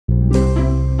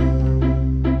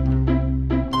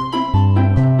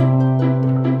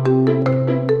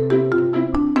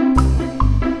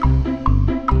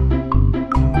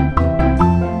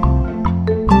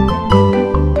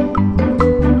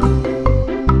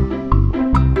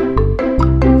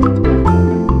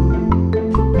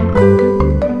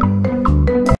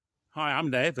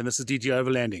Dave, and this is DG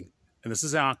Overlanding. And this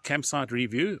is our campsite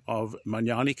review of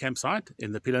Manyane campsite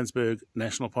in the Pilanesberg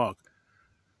National Park.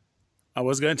 I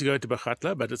was going to go to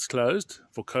Bakhatla, but it's closed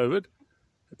for COVID.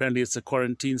 Apparently it's a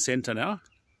quarantine center now.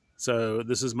 So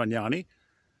this is Manyane.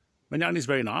 Manyane is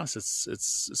very nice.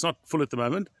 It's not full at the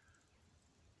moment.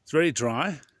 It's very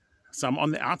dry. So I'm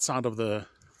on the outside of the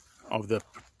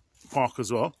park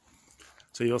as well.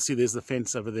 So you'll see there's the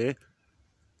fence over there.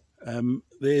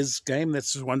 There's game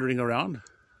that's just wandering around.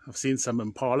 I've seen some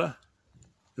impala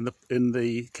in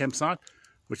the campsite,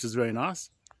 which is very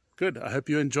nice. Good. I hope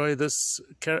you enjoy this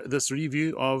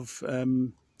review of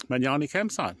Manyane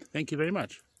campsite. Thank you very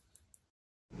much.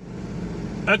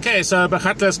 Okay, so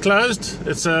Bakhatla is closed.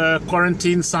 It's a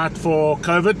quarantine site for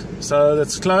COVID, so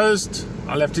it's closed.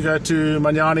 I'll have to go to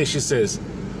Manyane, she says.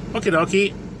 Okie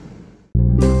dokie.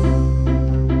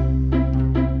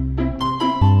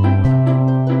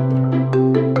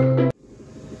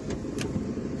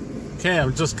 Okay,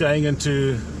 I'm just going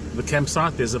into the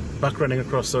campsite. There's a buck running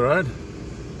across the road.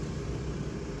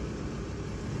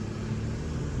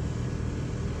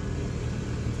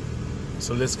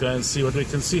 So let's go and see what we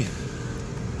can see.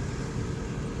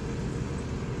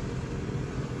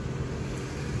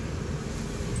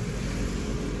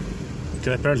 You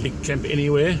can apparently camp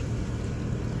anywhere.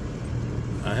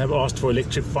 I have asked for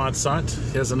electrified site.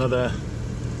 Here's another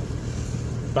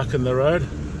buck in the road.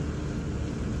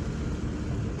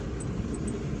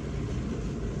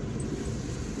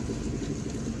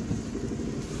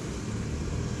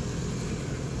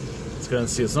 Go and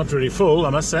see. It's not really full, I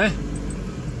must say.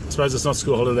 I suppose it's not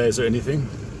school holidays or anything.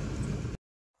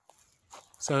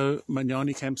 So,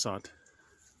 Manyane campsite.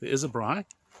 There is a braai.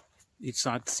 Each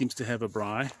site seems to have a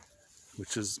braai,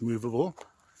 which is movable,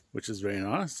 which is very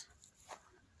nice.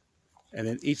 And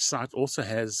then each site also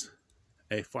has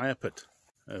a fire pit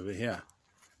over here.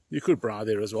 You could braai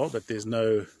there as well, but there's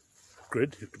no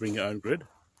grid. You have to bring your own grid.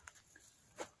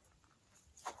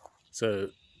 So,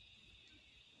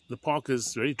 the park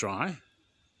is very dry.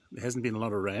 There hasn't been a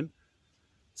lot of rain,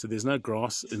 so there's no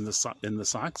grass in the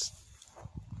sites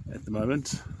at the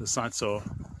moment. The sites are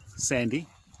sandy.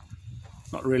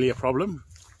 Not really a problem.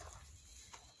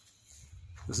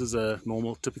 This is a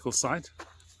normal, typical site.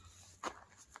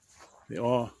 There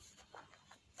are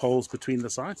poles between the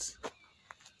sites,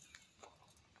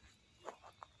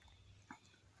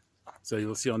 so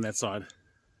you'll see on that side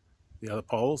the other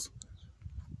poles.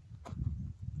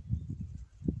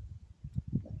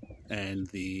 And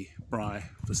the braai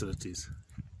facilities.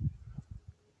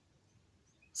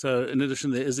 So in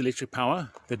addition, there is electric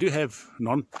power. They do have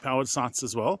non-powered sites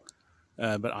as well,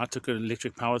 but I took an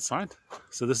electric powered site.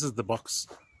 So this is the box.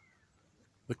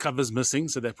 The cover's missing,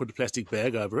 so they put a plastic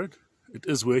bag over it. It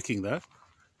is working though,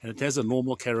 and it has a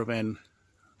normal caravan,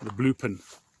 the blue pin.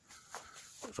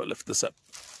 If I lift this up,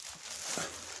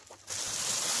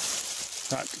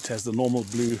 right, it has the normal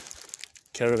blue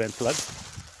caravan plug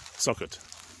socket.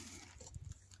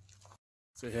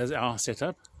 So here's our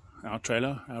setup, our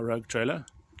trailer, our rogue trailer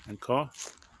and car.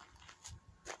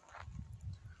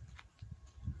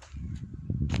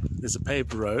 There's a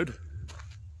paved road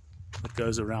that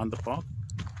goes around the park.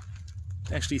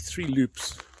 Actually 3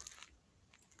 loops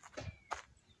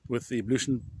with the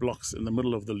ablution blocks in the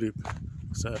middle of the loop.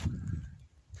 So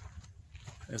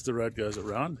as the road goes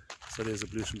around, so there's an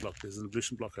ablution block. There's an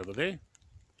ablution block over there.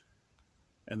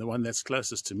 And the one that's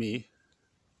closest to me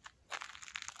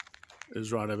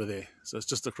is right over there, so it's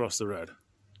just across the road.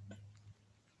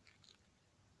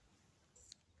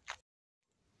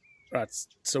 Right,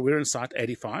 so we're in site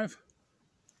 85.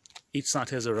 Each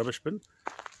site has a rubbish bin.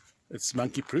 It's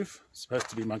monkey proof, supposed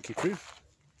to be monkey proof.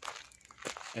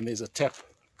 And there's a tap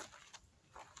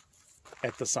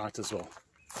at the site as well.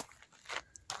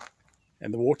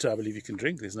 And the water, I believe you can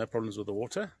drink. There's no problems with the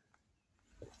water.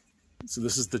 So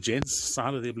this is the gents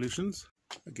side of the ablutions.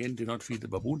 Again, do not feed the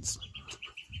baboons.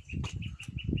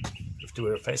 You have to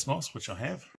wear a face mask, which I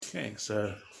have. Okay,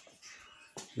 so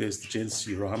there's the gents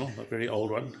urinal, a very old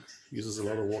one, uses a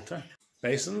lot of water.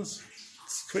 Basins,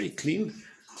 it's pretty clean,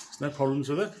 there's no problems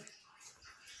with it.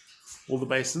 All the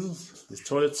basins, there's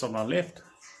toilets on my left.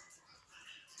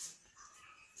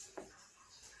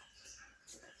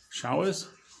 Showers.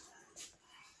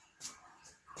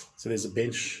 So there's a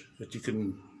bench that you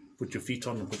can put your feet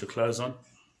on and put your clothes on.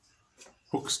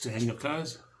 Hooks to hang your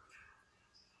clothes.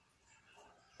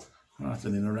 Right,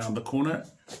 and then around the corner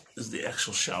is the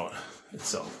actual shower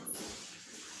itself.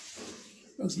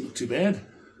 Doesn't look too bad.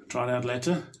 Try it out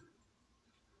later.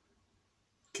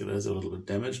 Okay, those are a little bit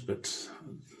damaged, but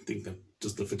I think that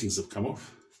just the fittings have come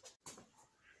off.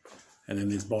 And then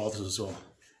there's baths as well.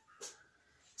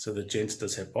 So the gents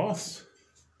does have baths,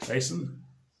 basin,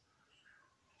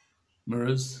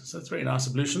 mirrors. So it's very nice.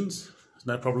 Ablutions, there's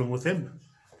no problem with them.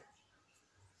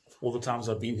 All the times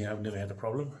I've been here, I've never had a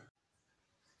problem.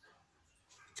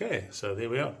 Okay, so there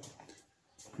we are.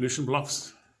 Ablution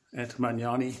blocks at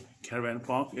Manyane Caravan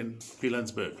Park in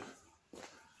Pilanesberg.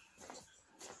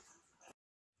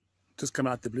 Just come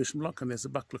out the ablution block and there's a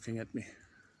buck looking at me.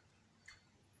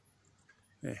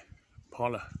 There,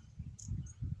 Impala,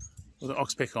 with the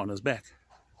oxpecker on his back.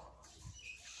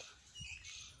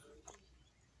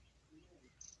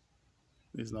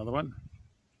 There's another one.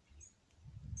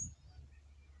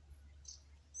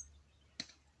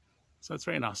 So it's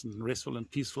very nice and restful and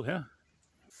peaceful here.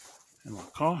 And my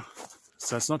car,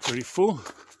 so it's not very full.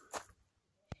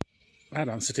 Right,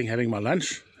 I'm sitting having my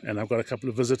lunch and I've got a couple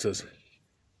of visitors.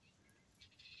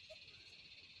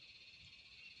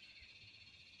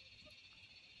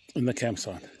 In the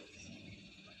campsite.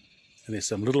 And there's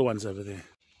some little ones over there.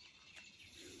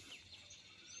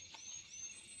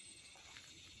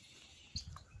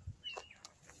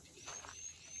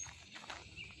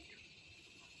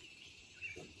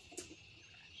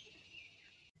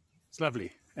 It's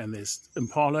lovely. And there's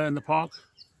impala in the park,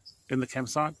 in the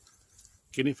campsite,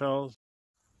 guinea fowls.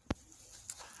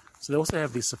 So they also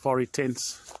have these safari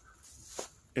tents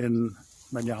in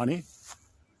Manyane.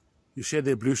 You share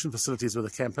the ablution facilities with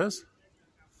the campers,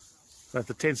 but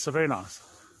the tents are very nice.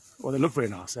 Well, they look very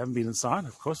nice. I haven't been inside,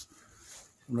 of course.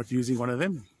 I'm not using one of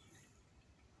them.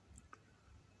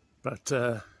 But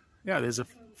yeah, there's a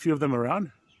few of them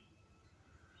around.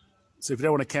 So if you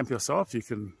don't want to camp yourself, you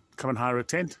can come and hire a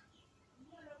tent.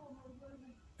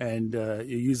 And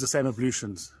you use the same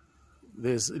ablutions.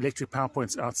 There's electric power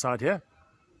points outside here,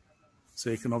 so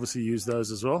you can obviously use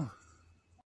those as well.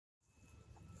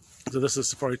 So this is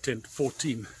Safari Tent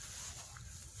 14.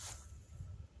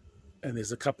 And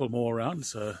there's a couple more around,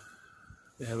 so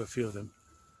they have a few of them.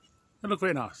 They look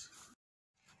very nice.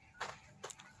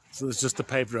 So there's just the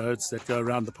paved roads that go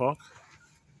around the park.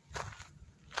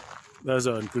 Those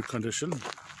are in good condition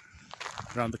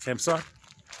around the campsite.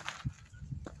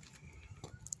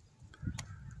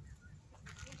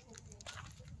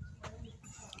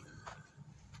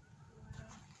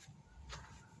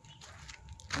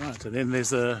 Right, and then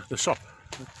there's the shop,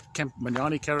 the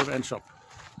Manyane Caravan Shop.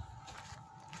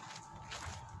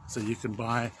 So you can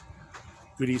buy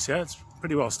goodies here. It's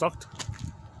pretty well stocked,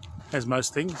 as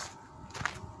most things.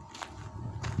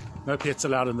 No pets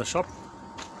allowed in the shop.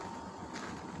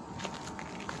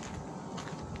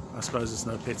 I suppose there's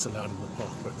no pets allowed in the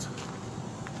park, but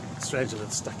it's strange that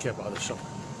it's stuck here by the shop.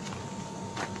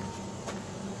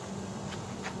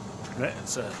 Right,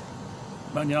 it's a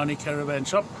Manyane Caravan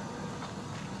Shop.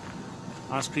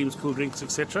 Ice creams, cool drinks,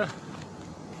 etc.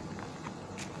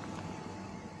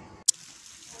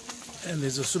 And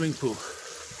there's a swimming pool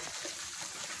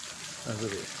over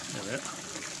there. There we are.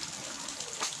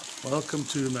 Welcome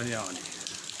to Manyane.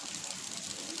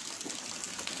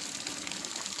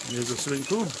 And there's a swimming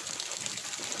pool.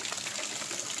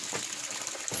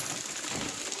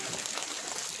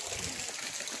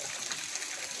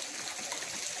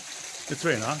 It's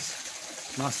very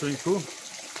nice. Nice swimming pool.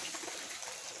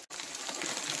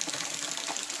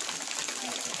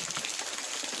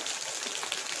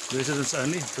 Residents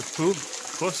only, the pool,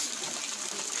 of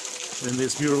course. Then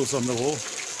there's murals on the wall.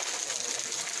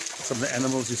 Some of the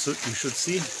animals you should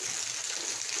see.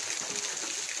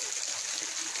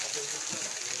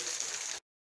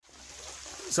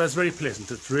 So it's very pleasant.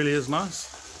 It really is nice.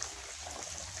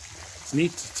 It's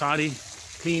neat, tidy,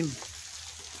 clean.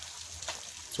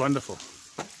 It's wonderful.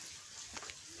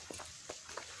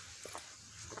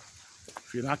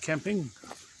 If you're not camping,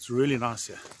 it's really nice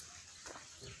here.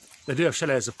 They do have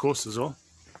chalets, of course, as well.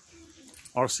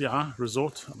 RCI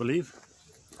Resort, I believe.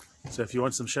 So if you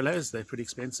want some chalets, they're pretty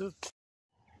expensive.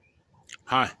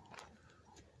 Hi.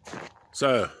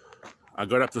 So, I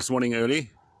got up this morning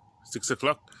early, 6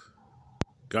 o'clock.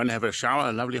 Go and have a shower,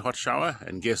 a lovely hot shower.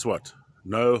 And guess what?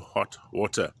 No hot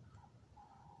water.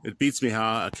 It beats me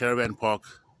how a caravan park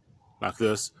like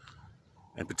this,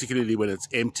 and particularly when it's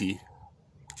empty,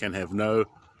 can have no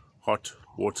hot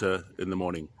water in the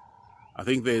morning. I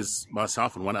think there's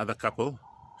myself and one other couple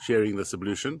sharing this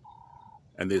ablution,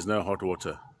 and there's no hot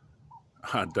water.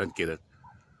 I don't get it.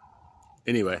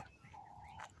 Anyway,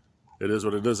 it is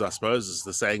what it is, I suppose, as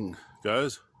the saying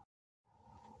goes.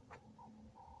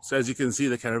 So as you can see,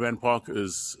 the caravan park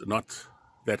is not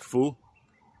that full.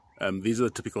 These are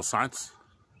the typical sites.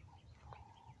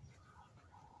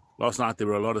 Last night there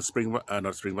were a lot of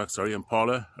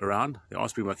impala around. There are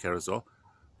springbuck here as well,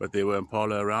 but there were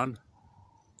impala around.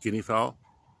 Guinea fowl,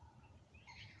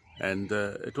 and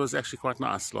it was actually quite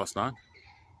nice last night,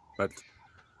 but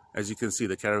as you can see,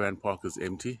 the caravan park is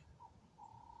empty.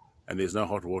 and there's no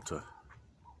hot water.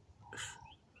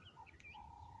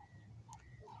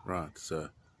 Right, so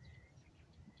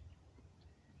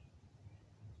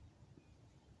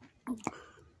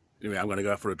anyway, I'm going to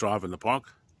go for a drive in the park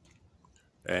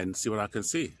and see what I can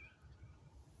see.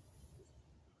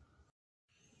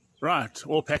 Right,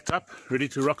 all packed up, ready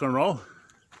to rock and roll,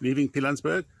 leaving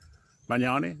Pilanesberg,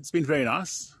 Manyane. It's been very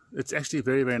nice. It's actually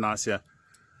very, very nice here.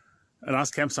 A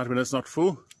nice campsite when it's not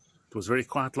full. It was very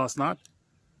quiet last night.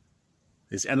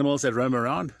 There's animals that roam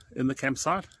around in the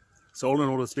campsite. So all in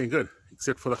all, it's been good,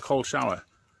 except for the cold shower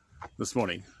this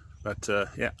morning. But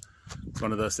yeah, it's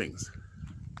one of those things.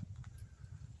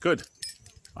 Good.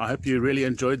 I hope you really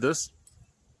enjoyed this.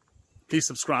 Please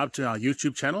subscribe to our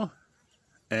YouTube channel,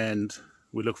 and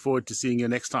we look forward to seeing you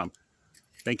next time.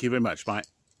 Thank you very much. Bye.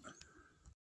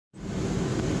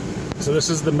 So this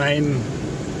is the main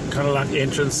kind of like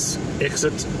entrance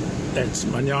exit at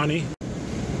Manyane.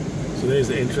 So there's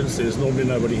the entrance. There's normally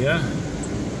nobody here.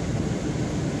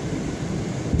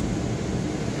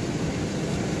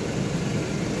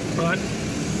 Right.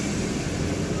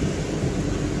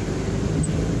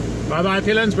 Bye bye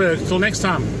Pilanesberg. Till next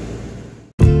time.